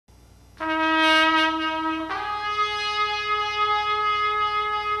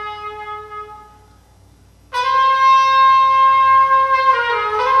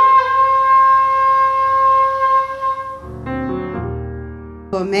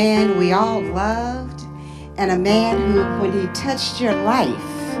man we all loved, and a man who, when he touched your life,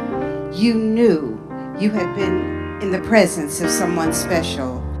 you knew you had been in the presence of someone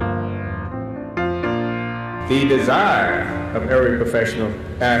special. The desire of every professional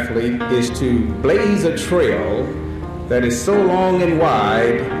athlete is to blaze a trail that is so long and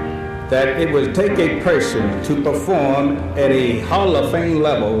wide that it would take a person to perform at a Hall of Fame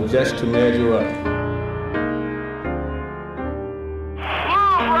level just to measure up.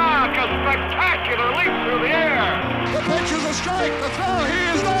 Lou Brock, a spectacular leap through the air. The pitch is a strike, the throw, he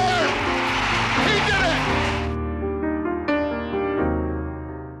is there. He did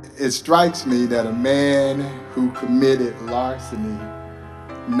it. It strikes me that a man who committed larceny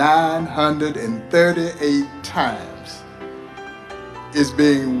 938 times is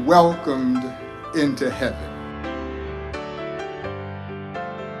being welcomed into heaven.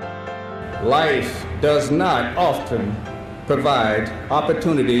 Life does not often provide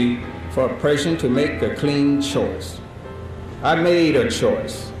opportunity for a person to make a clean choice. I made a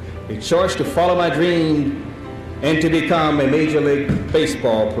choice to follow my dream and to become a Major League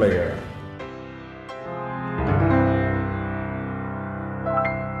Baseball player.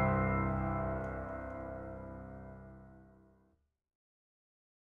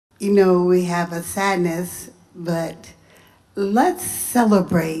 You know, we have a sadness, but let's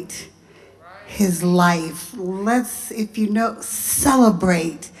celebrate his life. Let's, if you know,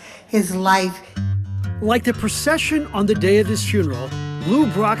 celebrate his life. Like the procession on the day of his funeral, Lou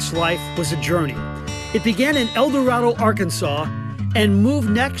Brock's life was a journey. It began in El Dorado, Arkansas, and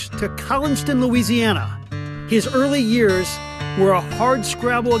moved next to Collinston, Louisiana. His early years were a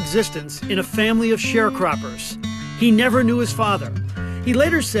hard-scrabble existence in a family of sharecroppers. He never knew his father. He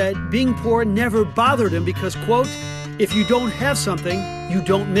later said being poor never bothered him because, quote, if you don't have something, you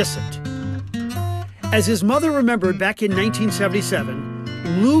don't miss it. As his mother remembered back in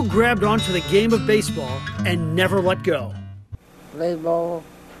 1977, Lou grabbed onto the game of baseball and never let go. Baseball,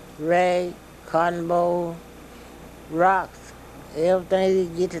 rag, cotton ball, rocks, everything you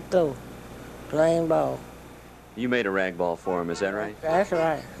get to throw, playing ball. You made a rag ball for him, is that right? That's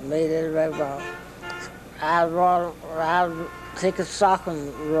right, made it a rag ball. I'd take a sock and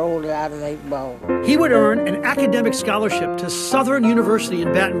roll it out and make ball. He would earn an academic scholarship to Southern University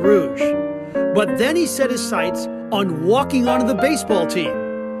in Baton Rouge. But then he set his sights on walking onto the baseball team.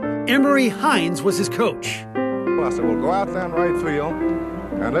 Emery Hines was his coach. I said, well, go out there in right field,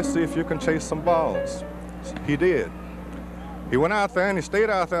 and let's see if you can chase some balls. He did. He went out there, and he stayed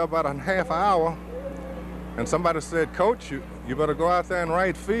out there about a half hour, and somebody said, Coach, you better go out there in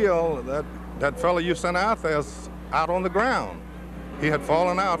right field. That fella you sent out there is out on the ground. He had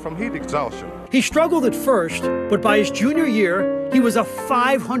fallen out from heat exhaustion. He struggled at first, but by his junior year, he was a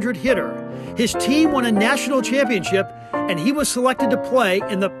 .500 hitter. His team won a national championship, and he was selected to play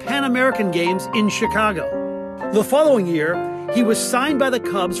in the Pan American Games in Chicago. The following year, he was signed by the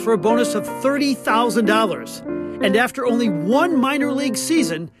Cubs for a bonus of $30,000. And after only one minor league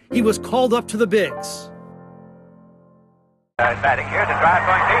season, he was called up to the bigs. Batting here, the drive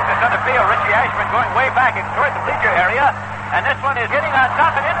going deep to center field. Richie Ashburn going way back in toward the bleacher area. And this one is hitting on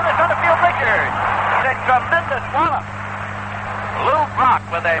top and into the center field bleachers. It's a tremendous wallop. Lou Brock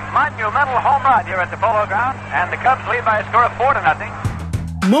with a monumental home run here at the Polo Grounds, and the Cubs lead by a score of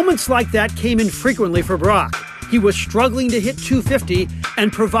 4-0. Moments like that came infrequently for Brock. He was struggling to hit .250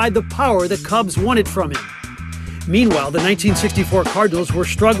 and provide the power the Cubs wanted from him. Meanwhile, the 1964 Cardinals were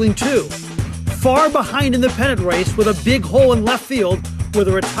struggling too. Far behind in the pennant race with a big hole in left field where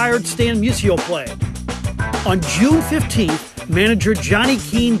the retired Stan Musial played. On June 15th, manager Johnny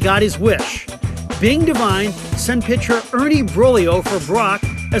Keane got his wish. Bing Devine sent pitcher Ernie Broglio for Brock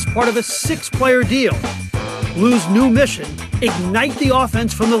as part of a 6-player deal. Lou's new mission, ignite the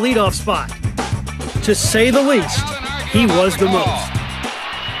offense from the leadoff spot. To say the least, he was the most.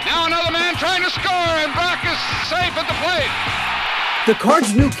 Now another man trying to score, and Brock is safe at the plate. The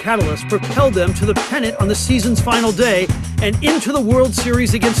Cards' new catalyst propelled them to the pennant on the season's final day and into the World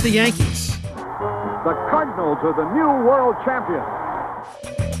Series against the Yankees. The Cardinals are the new world champions.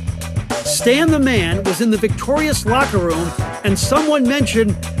 Stan the Man was in the victorious locker room, and someone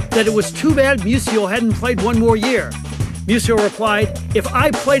mentioned that it was too bad Musial hadn't played one more year. Musial replied, if I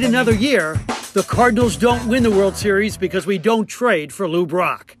played another year, the Cardinals don't win the World Series because we don't trade for Lou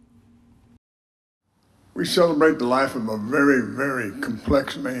Brock. We celebrate the life of a very, very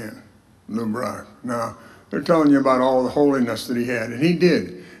complex man, Lou Brock. Now, they're telling you about all the holiness that he had, and he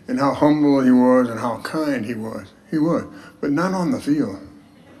did, and how humble he was and how kind he was. He was, but not on the field.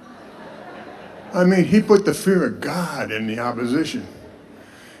 I mean, he put the fear of God in the opposition.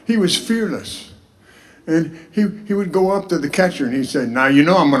 He was fearless. And he would go up to the catcher and he'd say, now you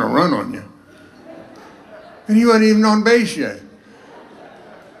know I'm going to run on you. And he wasn't even on base yet.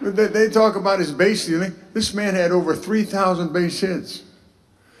 But they talk about his base stealing. This man had over 3,000 base hits.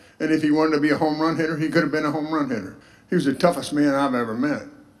 And if he wanted to be a home run hitter, he could have been a home run hitter. He was the toughest man I've ever met.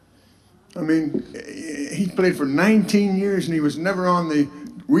 I mean, he played for 19 years and he was never on the,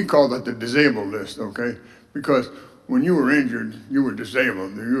 we called it the disabled list, okay? Because when you were injured, you were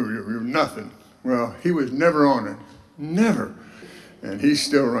disabled. You were nothing. Well, he was never on it. Never. And he's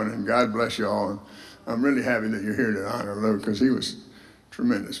still running. God bless you all. I'm really happy that you're here to honor Lou because he was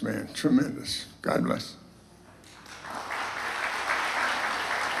tremendous, man. Tremendous. God bless.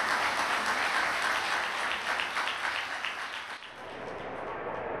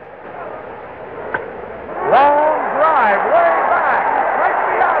 Long drive, way back. Strike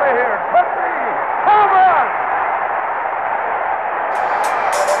me out of here. Put me. Home run.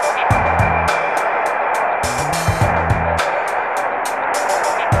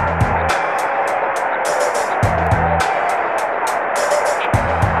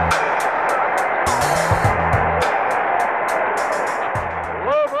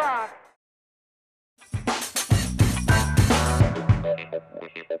 Lou Brock.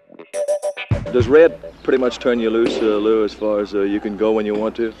 Does Red pretty much turn you loose, Lou, as far as you can go when you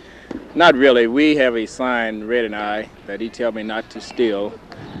want to? Not really. We have a sign, Red and I, that he tells me not to steal.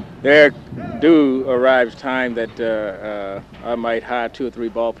 There do arrive time that I might hire 2 or 3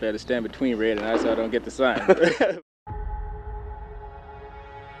 ball players to stand between Red and I so I don't get the sign.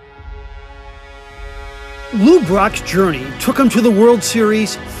 Lou Brock's journey took him to the World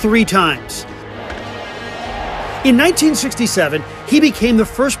Series 3 times. In 1967, he became the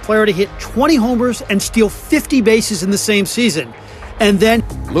first player to hit 20 homers and steal 50 bases in the same season. And then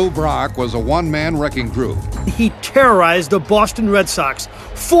Lou Brock was a one-man wrecking crew. He terrorized the Boston Red Sox,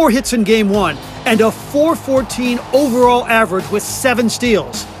 4 hits in Game 1 and a .414 overall average with 7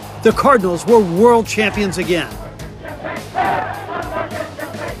 steals. The Cardinals were world champions again.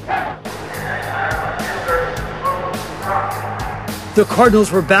 The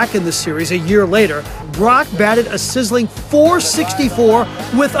Cardinals were back in the series a year later. Brock batted a sizzling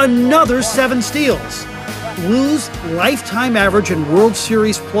 .464 with another 7 steals. Lou's lifetime average in World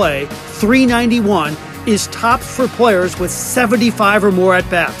Series play, .391, is topped for players with 75 or more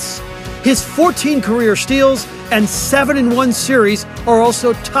at-bats. His 14 career steals and 7 in one series are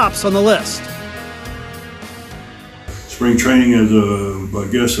also tops on the list. Spring training is, I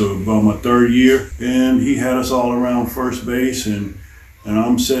guess, about my 3rd year, and he had us all around first base, and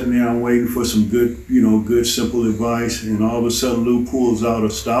I'm sitting there, I'm waiting for some good, good simple advice, and all of a sudden Lou pulls out a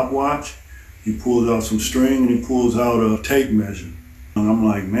stopwatch, he pulls out some string, and he pulls out a tape measure. And I'm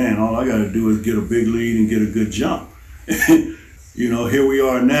like, man, all I gotta do is get a big lead and get a good jump. Here we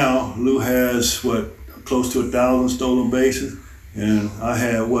are now. Lou has, close to 1,000 stolen bases, and I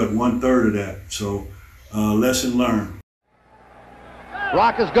had, 1/3 of that. So, lesson learned.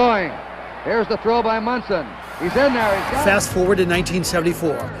 Brock is going. Here's the throw by Munson. He's in there. He's got Fast forward to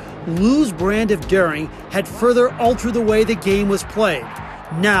 1974. Lou's brand of daring had further altered the way the game was played.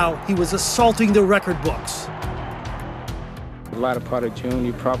 Now he was assaulting the record books. The latter part of June,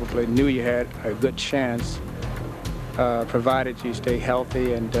 you probably knew you had a good chance, provided you stay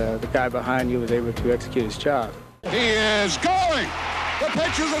healthy and the guy behind you was able to execute his job. He is going. The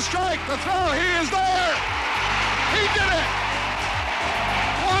pitch is a strike. The throw, he is there. He did it.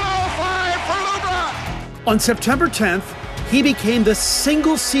 105 for Lou Brock. On September 10th, he became the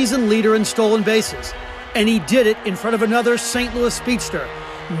single-season leader in stolen bases, and he did it in front of another St. Louis speedster,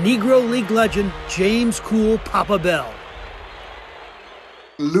 Negro League legend James Cool Papa Bell.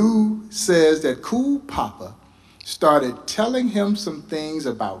 Lou says that Cool Papa started telling him some things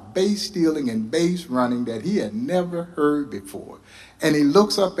about base stealing and base running that he had never heard before. And he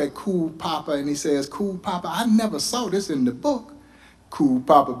looks up at Cool Papa and he says, Cool Papa, I never saw this in the book. Cool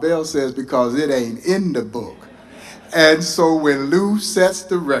Papa Bell says, because it ain't in the book. And so when Lou sets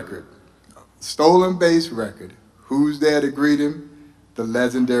the record, stolen base record, who's there to greet him? The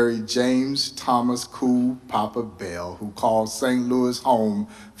legendary James Thomas Cool Papa Bell, who called St. Louis home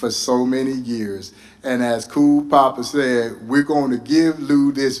for so many years. And as Cool Papa said, we're going to give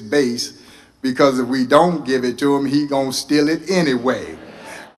Lou this base because if we don't give it to him, he going to steal it anyway.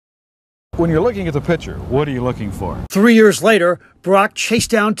 When you're looking at the pitcher, what are you looking for? 3 years later, Brock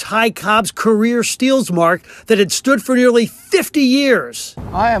chased down Ty Cobb's career steals mark that had stood for nearly 50 years.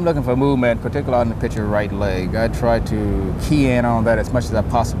 I am looking for movement, particularly on the pitcher's right leg. I try to key in on that as much as I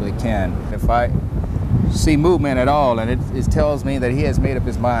possibly can. If I see movement at all, and it tells me that he has made up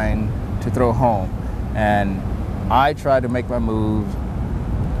his mind to throw home, and I try to make my moves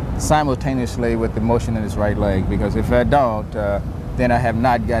simultaneously with the motion in his right leg, because if I don't, then I have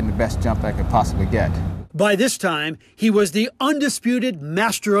not gotten the best jump I could possibly get. By this time, he was the undisputed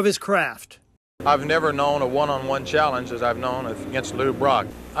master of his craft. I've never known a one-on-one challenge as I've known against Lou Brock.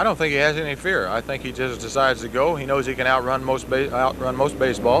 I don't think he has any fear. I think he just decides to go. He knows he can outrun most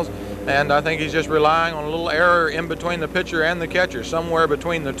baseballs, and I think he's just relying on a little error in between the pitcher and the catcher, somewhere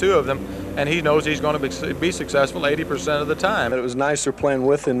between the two of them, and he knows he's going to be successful 80% of the time. It was nicer playing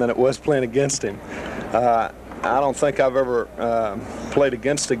with him than it was playing against him. I don't think I've ever played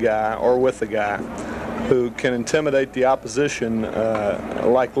against a guy or with a guy who can intimidate the opposition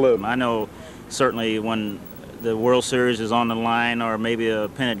like Lou. I know certainly when the World Series is on the line, or maybe a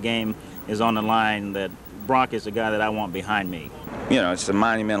pennant game is on the line, that Brock is the guy that I want behind me. You know, it's a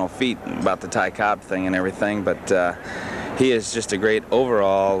monumental feat about the Ty Cobb thing and everything, but he is just a great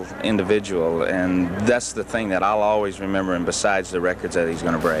overall individual, and that's the thing that I'll always remember him, besides the records that he's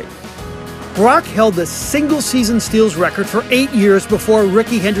going to break. Brock held the single-season steals record for 8 years before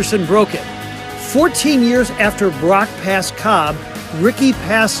Rickey Henderson broke it. 14 years after Brock passed Cobb, Rickey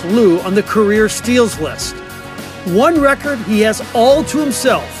passed Lou on the career steals list. One record he has all to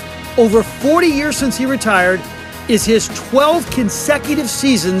himself, over 40 years since he retired, is his 12 consecutive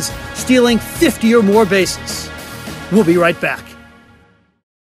seasons stealing 50 or more bases. We'll be right back.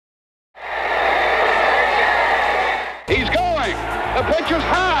 He's going. The pitch is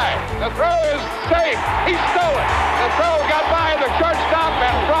high. The throw is safe. He stole it. The throw got by the shortstop,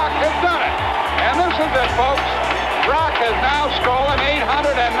 and Brock has done it. And this is it, folks. Brock has now stolen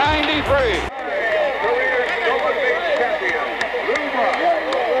 893.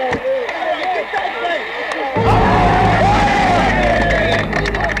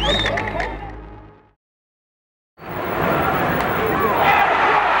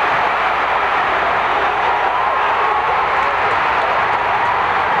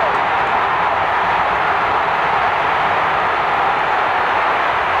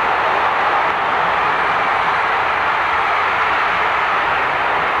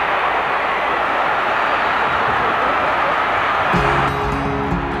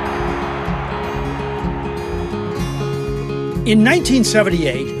 In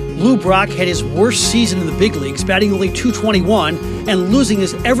 1978, Lou Brock had his worst season in the big leagues, batting only .221 and losing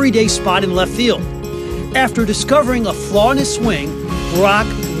his everyday spot in left field. After discovering a flaw in his swing, Brock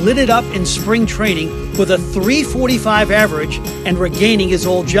lit it up in spring training with a .345 average and regaining his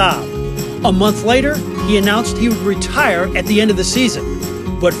old job. A month later, he announced he would retire at the end of the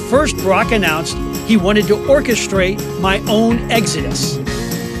season. But first, Brock announced he wanted to orchestrate my own exodus.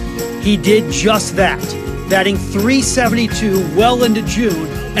 He did just that, batting .372 well into June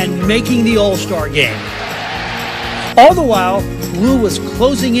and making the All-Star game. All the while, Lou was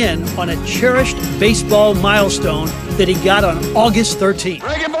closing in on a cherished baseball milestone that he got on August 13th.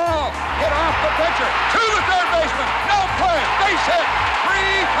 Breaking ball, hit off the pitcher, to the third baseman, no play, base hit,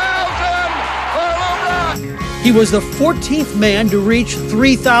 3,000 for Lou Brock. He was the 14th man to reach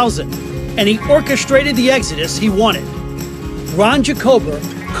 3,000, and he orchestrated the exodus he wanted. Ron Jacober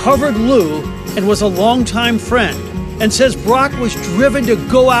covered Lou and was a longtime friend, and says Brock was driven to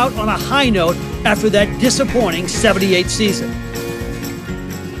go out on a high note after that disappointing '78 season.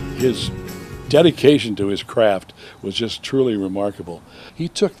 His dedication to his craft was just truly remarkable. He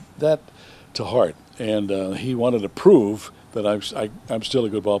took that to heart, and he wanted to prove that I'm still a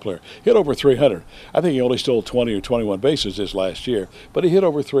good ball player. Hit over 300. I think he only stole 20 or 21 bases this last year, but he hit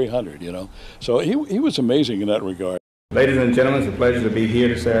over 300, you know. So he was amazing in that regard. Ladies and gentlemen, it's a pleasure to be here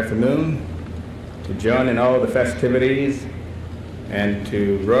this afternoon, to join in all the festivities and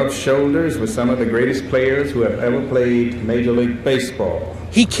to rub shoulders with some of the greatest players who have ever played Major League Baseball.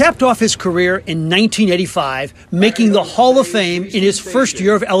 He capped off his career in 1985, making the Hall of Fame in his first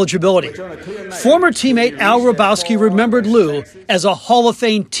year of eligibility. Former teammate Al Hrabowski remembered Lou as a Hall of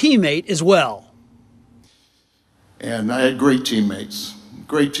Fame teammate as well. And I had great teammates,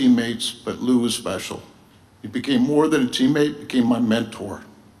 but Lou was special. He became more than a teammate, became my mentor.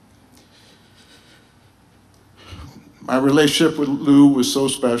 My relationship with Lou was so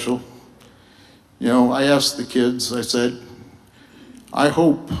special. You know, I asked the kids, I said, I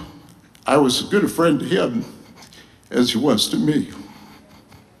hope I was as good a friend to him as he was to me.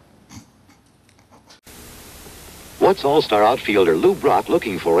 What's All-Star outfielder Lou Brock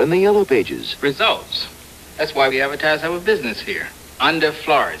looking for in the Yellow Pages? Results. That's why we advertise our business here. Under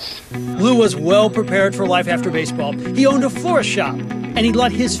florists. Lou was well prepared for life after baseball. He owned a florist shop, and he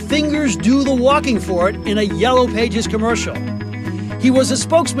let his fingers do the walking for it in a Yellow Pages commercial. He was a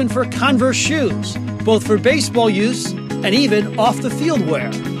spokesman for Converse shoes, both for baseball use and even off-the-field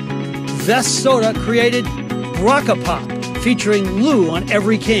wear. Vest Soda created Brocka Pop featuring Lou on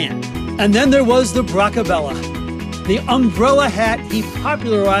every can. And then there was the Brockabella, the umbrella hat he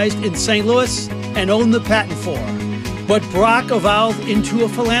popularized in St. Louis and owned the patent for. But Brock evolved into a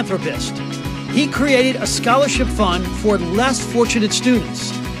philanthropist. He created a scholarship fund for less fortunate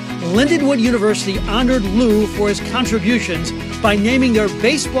students. Lindenwood University honored Lou for his contributions by naming their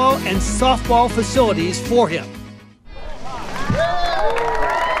baseball and softball facilities for him.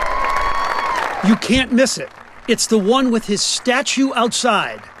 You can't miss it. It's the one with his statue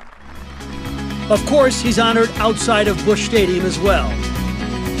outside. Of course, he's honored outside of Busch Stadium as well.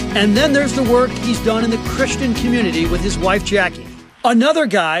 And then there's the work he's done in the Christian community with his wife, Jackie. Another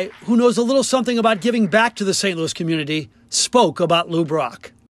guy who knows a little something about giving back to the St. Louis community spoke about Lou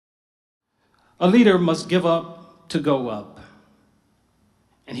Brock. A leader must give up to go up.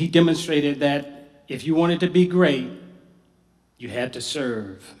 And he demonstrated that if you wanted to be great, you had to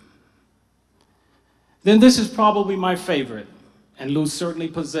serve. Then this is probably my favorite, and Lou certainly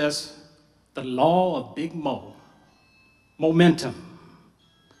possessed the law of Big Mo, momentum.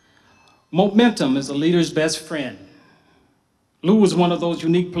 Momentum is a leader's best friend. Lou was one of those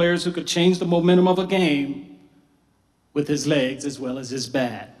unique players who could change the momentum of a game with his legs as well as his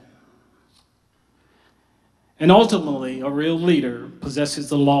bat. And ultimately, a real leader possesses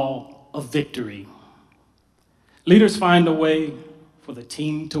the law of victory. Leaders find a way for the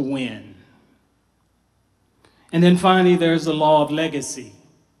team to win. And then finally, there's the law of legacy.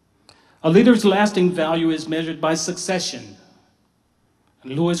 A leader's lasting value is measured by succession.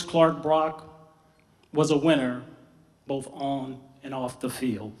 And Lewis Clark Brock was a winner both on and off the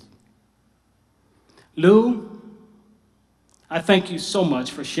field. Lou, I thank you so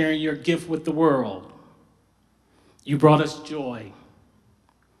much for sharing your gift with the world. You brought us joy.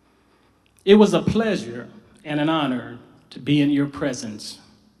 It was a pleasure and an honor to be in your presence.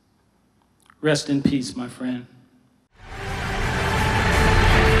 Rest in peace, my friend.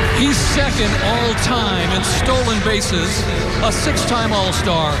 He's second all-time in stolen bases, a six-time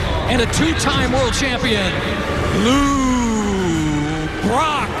All-Star, and a two-time world champion, Lou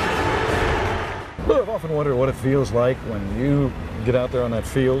Brock. Lou, I've often wondered what it feels like when you get out there on that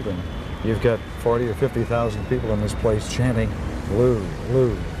field and you've got 40 or 50,000 people in this place chanting, Lou,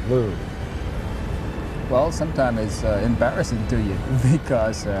 Lou, Lou. Well, sometimes it's embarrassing to you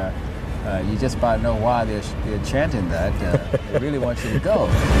because you just about know why they're chanting that. They really want you to go.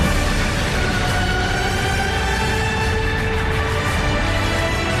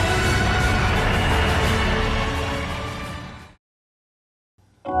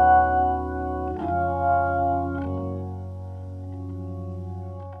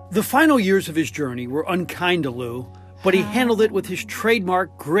 The final years of his journey were unkind to Lou, but he handled it with his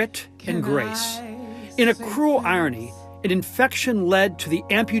trademark grit and grace. In a cruel irony, an infection led to the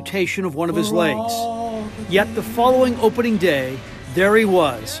amputation of one of his legs. Yet the following opening day, there he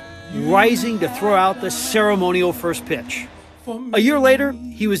was, rising to throw out the ceremonial first pitch. A year later,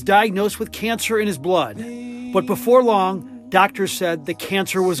 he was diagnosed with cancer in his blood. But before long, doctors said the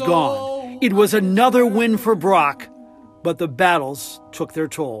cancer was gone. It was another win for Brock, but the battles took their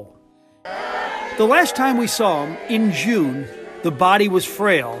toll. The last time we saw him, in June, the body was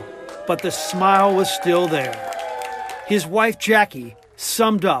frail, but the smile was still there. His wife, Jackie,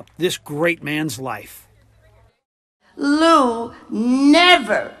 summed up this great man's life. Lou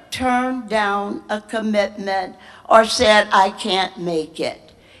never turned down a commitment or said, I can't make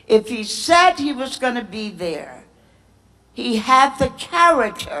it. If he said he was going to be there, he had the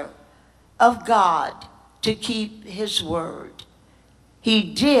character of God to keep his word. He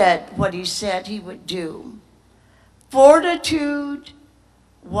did what he said he would do. Fortitude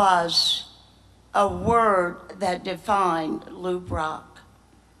was a word that defined Lou Brock.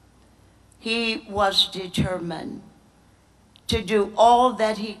 He was determined to do all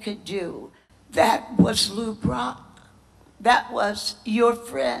that he could do. That was Lou Brock. That was your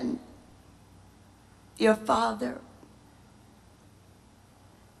friend, your father,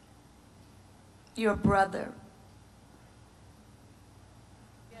 your brother.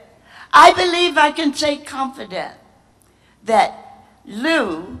 I believe I can say confident that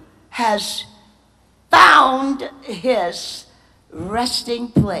Lou has found his resting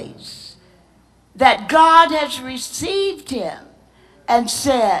place, that God has received him and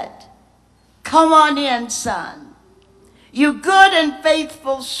said, come on in, son. You good and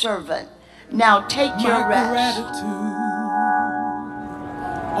faithful servant. Now take your rest. Gratitude,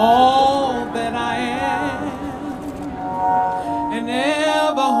 all that I am and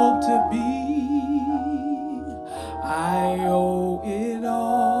ever hope to be, I owe it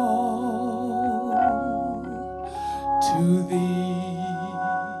all to thee.